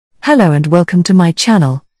Hello and welcome to my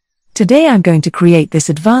channel. Today I'm going to create this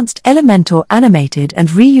advanced Elementor animated and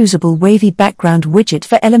reusable wavy background widget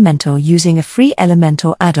for Elementor using a free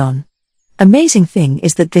Elementor add-on. Amazing thing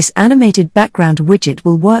is that this animated background widget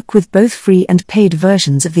will work with both free and paid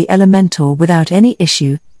versions of the Elementor without any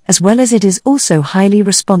issue, as well as it is also highly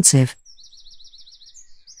responsive.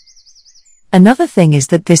 Another thing is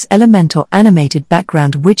that this Elementor animated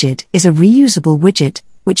background widget is a reusable widget,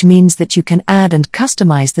 which means that you can add and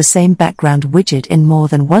customize the same background widget in more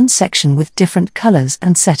than one section with different colors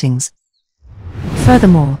and settings.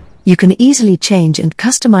 Furthermore, you can easily change and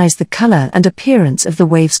customize the color and appearance of the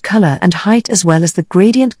wave's color and height as well as the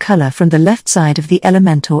gradient color from the left side of the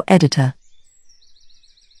Elementor editor.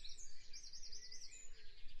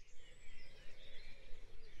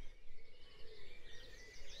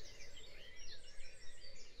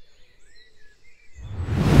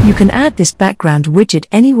 You can add this background widget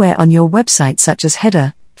anywhere on your website such as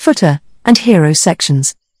header, footer, and hero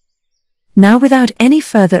sections. Now without any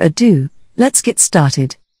further ado, let's get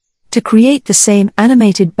started. To create the same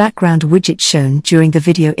animated background widget shown during the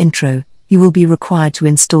video intro, you will be required to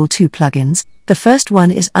install two plugins. The first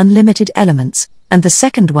one is Unlimited Elements, and the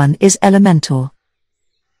second one is Elementor.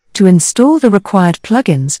 To install the required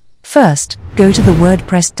plugins, first, go to the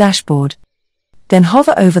WordPress dashboard. Then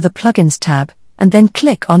hover over the Plugins tab, and then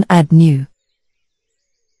click on Add New.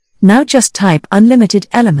 Now just type Unlimited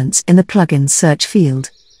Elements in the plugins search field.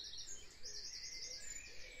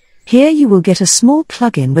 Here you will get a small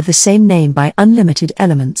plugin with the same name by Unlimited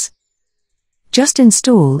Elements. Just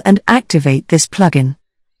install and activate this plugin.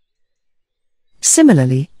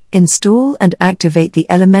 Similarly, install and activate the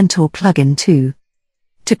Elementor plugin too.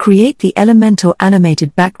 To create the Elementor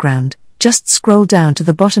animated background, just scroll down to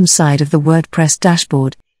the bottom side of the WordPress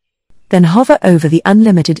dashboard. Then hover over the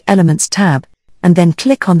Unlimited Elements tab, and then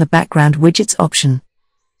click on the Background Widgets option.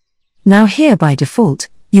 Now here by default,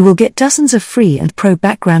 you will get dozens of free and pro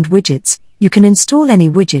background widgets. You can install any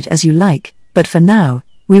widget as you like, but for now,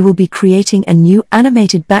 we will be creating a new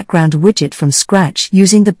animated background widget from scratch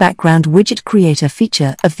using the Background Widget Creator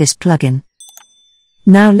feature of this plugin.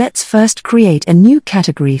 Now let's first create a new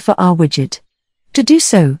category for our widget. To do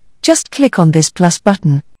so, just click on this plus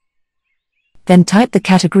button. Then type the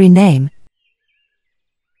category name,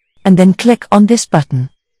 and then click on this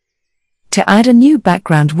button. To add a new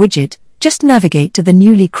background widget, just navigate to the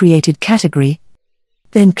newly created category,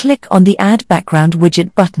 then click on the Add Background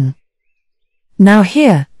Widget button. Now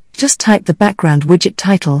here, just type the background widget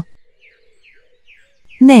title,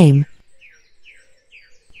 name,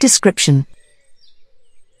 description,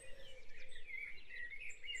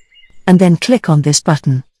 and then click on this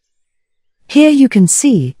button. Here you can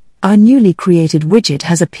see, our newly created widget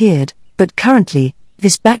has appeared, but currently,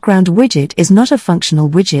 this background widget is not a functional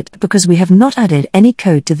widget because we have not added any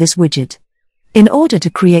code to this widget. In order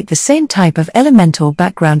to create the same type of Elementor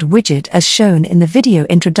background widget as shown in the video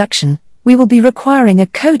introduction, we will be requiring a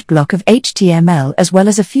code block of HTML as well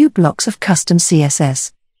as a few blocks of custom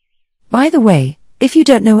CSS. By the way, if you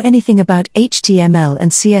don't know anything about HTML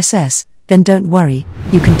and CSS, then don't worry,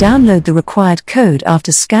 you can download the required code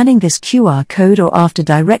after scanning this QR code or after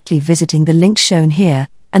directly visiting the link shown here,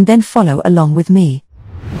 and then follow along with me.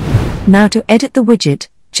 Now to edit the widget,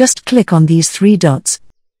 just click on these three dots,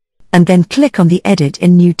 and then click on the Edit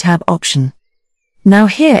in New tab option. Now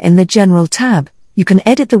here in the General tab, you can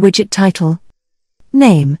edit the widget title,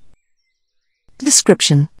 name,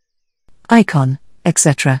 description, icon,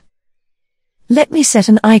 etc. Let me set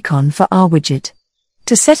an icon for our widget.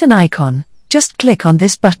 To set an icon, just click on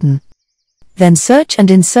this button. Then search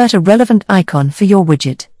and insert a relevant icon for your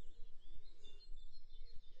widget.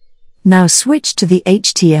 Now switch to the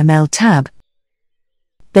HTML tab.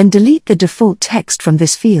 Then delete the default text from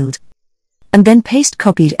this field. And then paste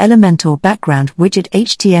copied Elementor background widget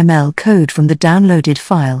HTML code from the downloaded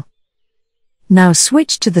file. Now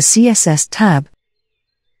switch to the CSS tab.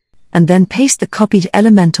 And then paste the copied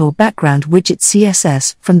Elementor background widget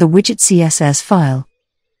CSS from the widget CSS file.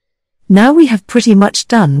 Now we have pretty much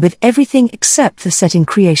done with everything except the setting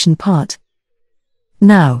creation part.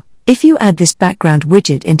 Now, if you add this background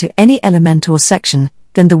widget into any Elementor section,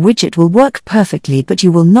 then the widget will work perfectly, but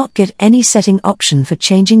you will not get any setting option for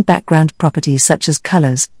changing background properties such as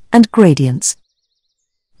colors and gradients.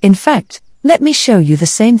 In fact, let me show you the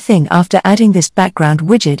same thing after adding this background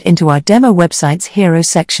widget into our demo website's hero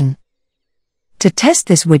section. To test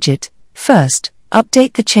this widget, first,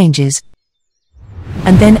 update the changes,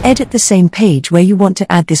 and then edit the same page where you want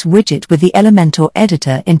to add this widget with the Elementor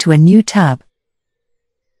editor into a new tab.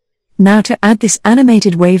 Now to add this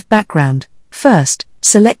animated wave background, first,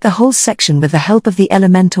 select the whole section with the help of the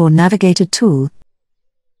Elementor Navigator tool,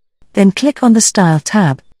 then click on the Style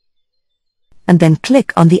tab, and then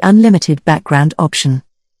click on the Unlimited Background option.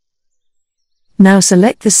 Now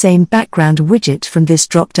select the same background widget from this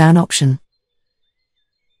drop-down option.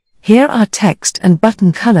 Here our text and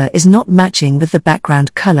button color is not matching with the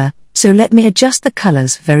background color, so let me adjust the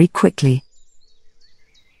colors very quickly.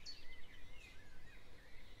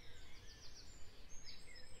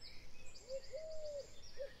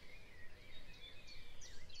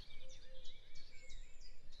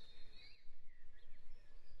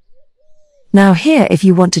 Now here, if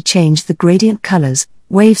you want to change the gradient colors,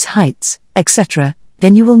 waves heights, etc.,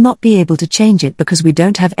 then you will not be able to change it because we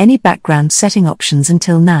don't have any background setting options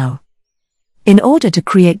until now. In order to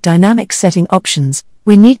create dynamic setting options,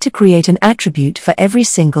 we need to create an attribute for every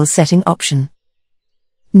single setting option.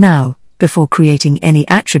 Now, before creating any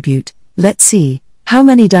attribute, let's see how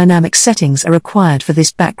many dynamic settings are required for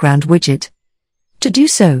this background widget. To do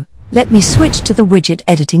so, let me switch to the widget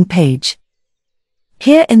editing page.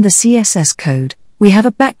 Here in the CSS code, we have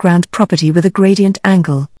a background property with a gradient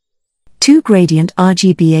angle, 2 gradient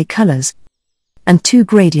RGBA colors, and 2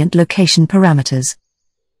 gradient location parameters.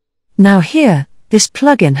 Now here, this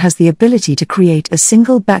plugin has the ability to create a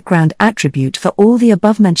single background attribute for all the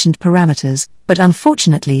above-mentioned parameters, but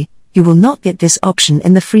unfortunately, you will not get this option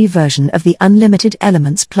in the free version of the Unlimited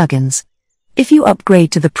Elements plugins. If you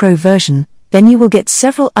upgrade to the Pro version, then you will get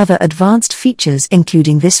several other advanced features,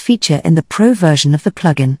 including this feature in the Pro version of the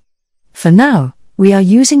plugin. For now, we are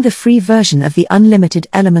using the free version of the Unlimited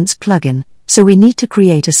Elements plugin, so we need to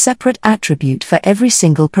create a separate attribute for every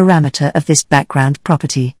single parameter of this background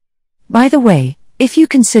property. By the way, if you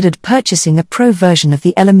considered purchasing a Pro version of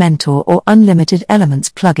the Elementor or Unlimited Elements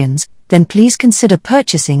plugins, then please consider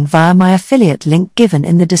purchasing via my affiliate link given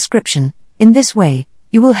in the description. In this way,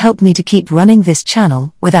 you will help me to keep running this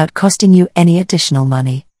channel without costing you any additional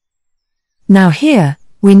money. Now here,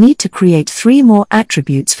 we need to create 3 more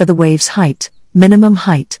attributes for the wave's height, minimum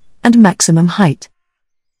height, and maximum height.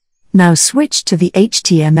 Now switch to the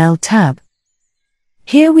HTML tab.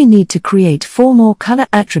 Here we need to create 4 more color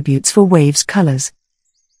attributes for waves colors.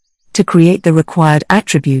 To create the required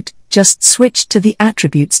attribute, just switch to the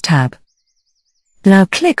Attributes tab. Now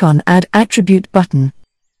click on Add Attribute button.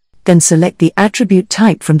 Then select the attribute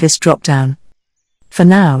type from this drop-down. For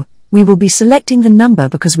now, we will be selecting the number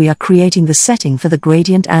because we are creating the setting for the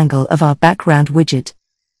gradient angle of our background widget.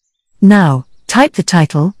 Now, type the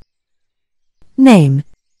title, name,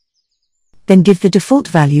 then give the default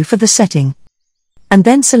value for the setting, and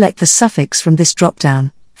then select the suffix from this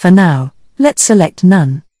drop-down. For now, let's select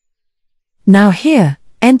none. Now here,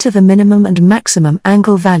 enter the minimum and maximum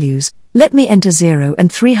angle values. Let me enter 0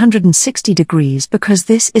 and 360 degrees because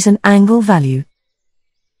this is an angle value.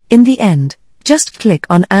 In the end, just click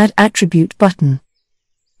on Add Attribute button.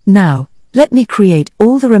 Now, let me create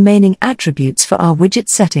all the remaining attributes for our widget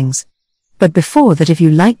settings. But before that, if you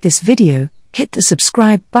like this video, hit the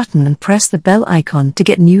subscribe button and press the bell icon to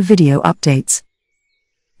get new video updates.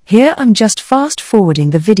 Here I'm just fast forwarding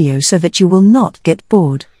the video so that you will not get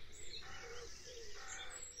bored.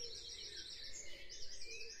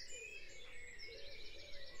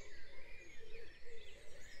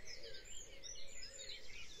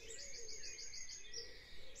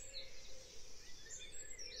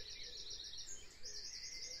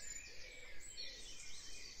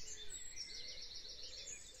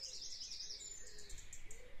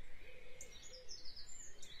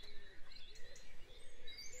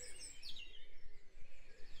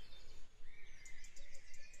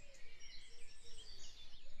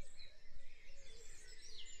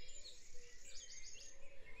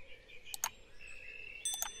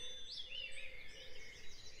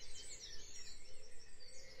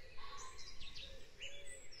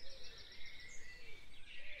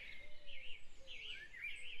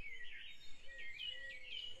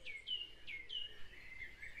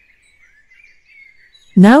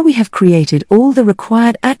 Now we have created all the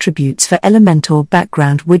required attributes for Elementor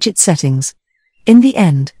background widget settings. In the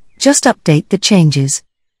end, just update the changes.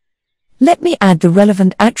 Let me add the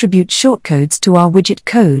relevant attribute shortcodes to our widget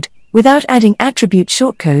code. Without adding attribute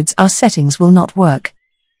shortcodes, our settings will not work.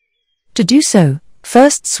 To do so,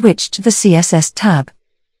 first switch to the CSS tab.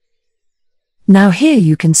 Now here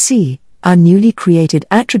you can see, our newly created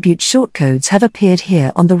attribute shortcodes have appeared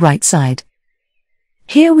here on the right side.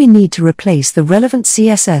 Here we need to replace the relevant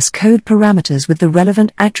CSS code parameters with the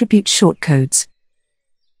relevant attribute shortcodes.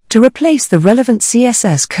 To replace the relevant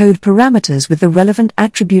CSS code parameters with the relevant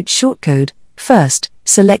attribute shortcode, first,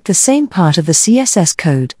 select the same part of the CSS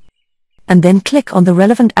code, and then click on the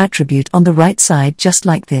relevant attribute on the right side just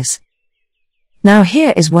like this. Now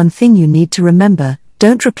here is one thing you need to remember.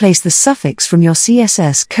 Don't replace the suffix from your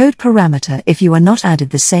CSS code parameter if you are not added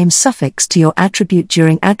the same suffix to your attribute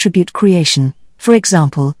during attribute creation. For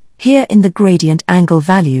example, here in the gradient angle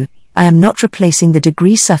value, I am not replacing the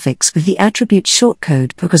degree suffix with the attribute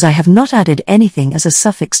shortcode because I have not added anything as a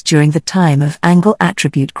suffix during the time of angle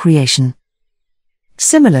attribute creation.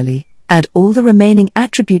 Similarly, add all the remaining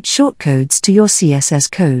attribute shortcodes to your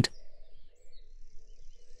CSS code.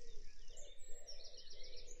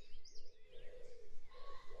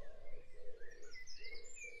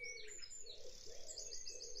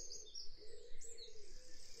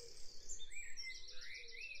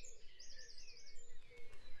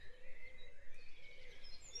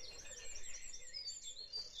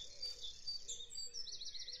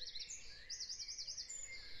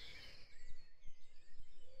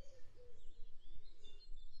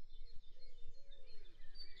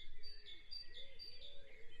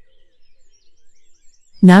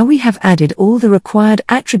 Now we have added all the required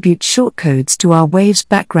attribute shortcodes to our Waves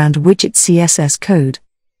background widget CSS code.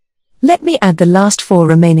 Let me add the last 4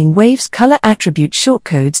 remaining Waves color attribute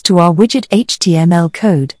shortcodes to our widget HTML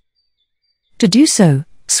code. To do so,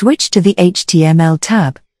 switch to the HTML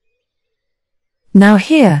tab. Now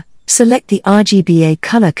here, select the RGBA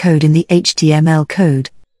color code in the HTML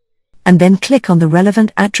code, and then click on the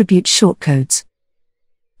relevant attribute shortcodes.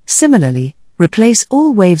 Similarly, replace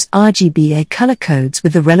all Waves RGBA color codes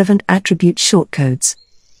with the relevant attribute shortcodes.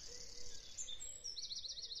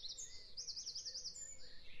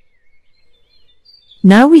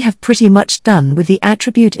 Now we have pretty much done with the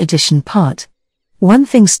attribute addition part. One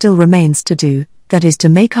thing still remains to do, that is to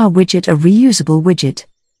make our widget a reusable widget.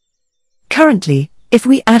 Currently, if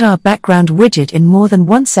we add our background widget in more than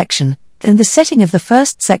one section, then the setting of the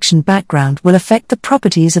first section background will affect the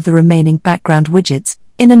properties of the remaining background widgets.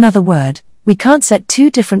 In another word, we can't set 2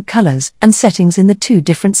 different colors and settings in the 2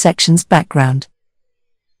 different sections background.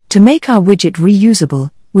 To make our widget reusable,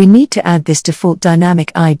 we need to add this default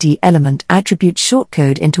dynamic ID element attribute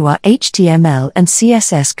shortcode into our HTML and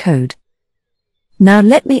CSS code. Now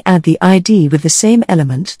let me add the ID with the same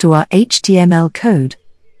element to our HTML code.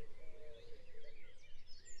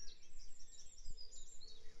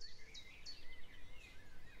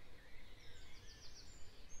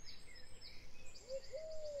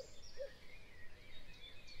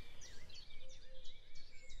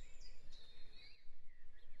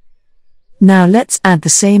 Now let's add the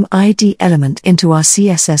same ID element into our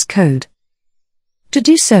CSS code. To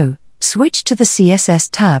do so, switch to the CSS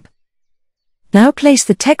tab. Now place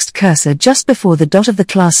the text cursor just before the dot of the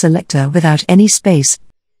class selector without any space.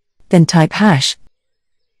 Then type hash.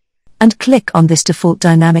 And click on this default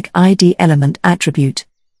dynamic ID element attribute.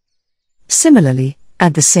 Similarly,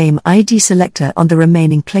 add the same ID selector on the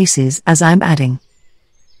remaining places as I'm adding.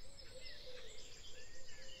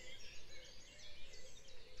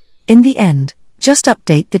 In the end, just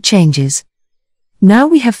update the changes. Now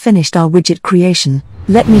we have finished our widget creation.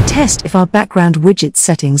 Let me test if our background widget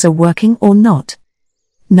settings are working or not.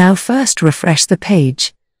 Now first refresh the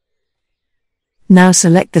page. Now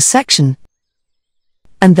select the section,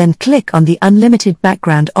 and then click on the Unlimited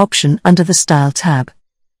Background option under the Style tab.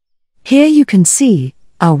 Here you can see,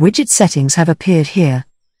 our widget settings have appeared here.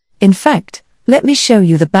 In fact, let me show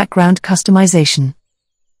you the background customization.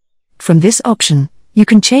 From this option, you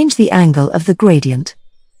can change the angle of the gradient.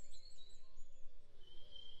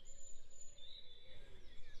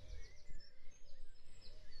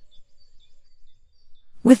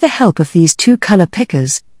 With the help of these 2 color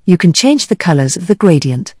pickers, you can change the colors of the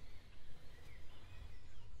gradient.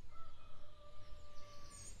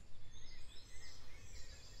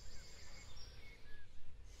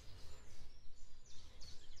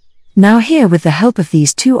 Now here with the help of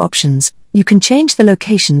these 2 options, you can change the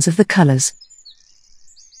locations of the colors.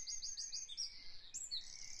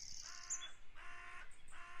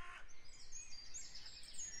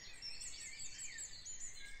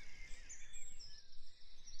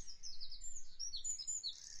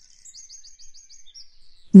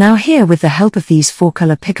 Now here with the help of these 4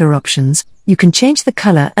 color picker options, you can change the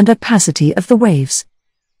color and opacity of the waves.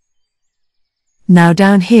 Now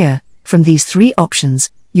down here, from these 3 options,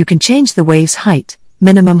 you can change the wave's height,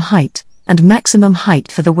 minimum height, and maximum height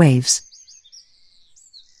for the waves.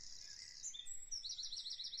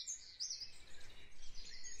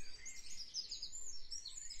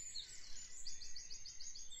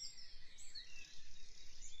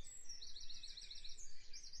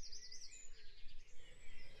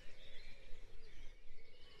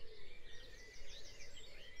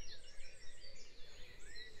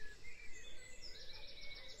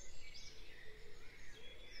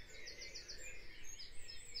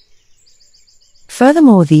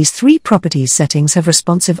 Furthermore, these three properties settings have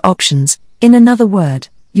responsive options. In another word,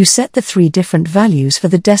 you set the three different values for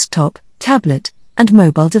the desktop, tablet, and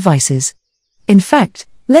mobile devices. In fact,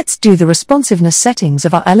 let's do the responsiveness settings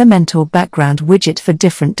of our Elementor background widget for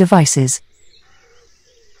different devices.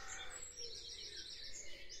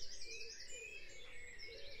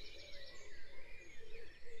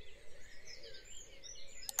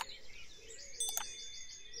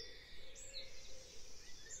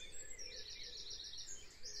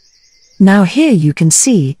 Now here you can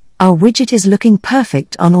see, our widget is looking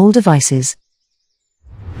perfect on all devices.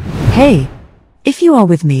 Hey! If you are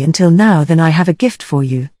with me until now, then I have a gift for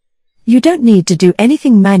you. You don't need to do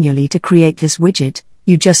anything manually to create this widget,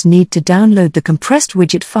 you just need to download the compressed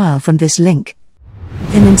widget file from this link.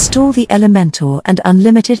 Then install the Elementor and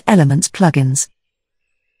Unlimited Elements plugins.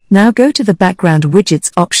 Now go to the Background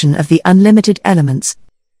Widgets option of the Unlimited Elements.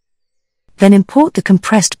 Then import the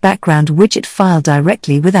compressed background widget file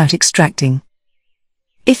directly without extracting.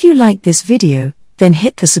 If you like this video, then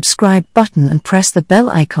hit the subscribe button and press the bell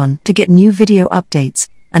icon to get new video updates,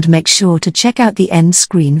 and make sure to check out the end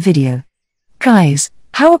screen video. Guys,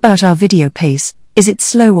 how about our video pace? Is it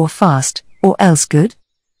slow or fast, or else good?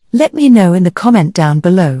 Let me know in the comment down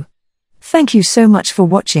below. Thank you so much for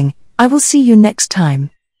watching. I will see you next time.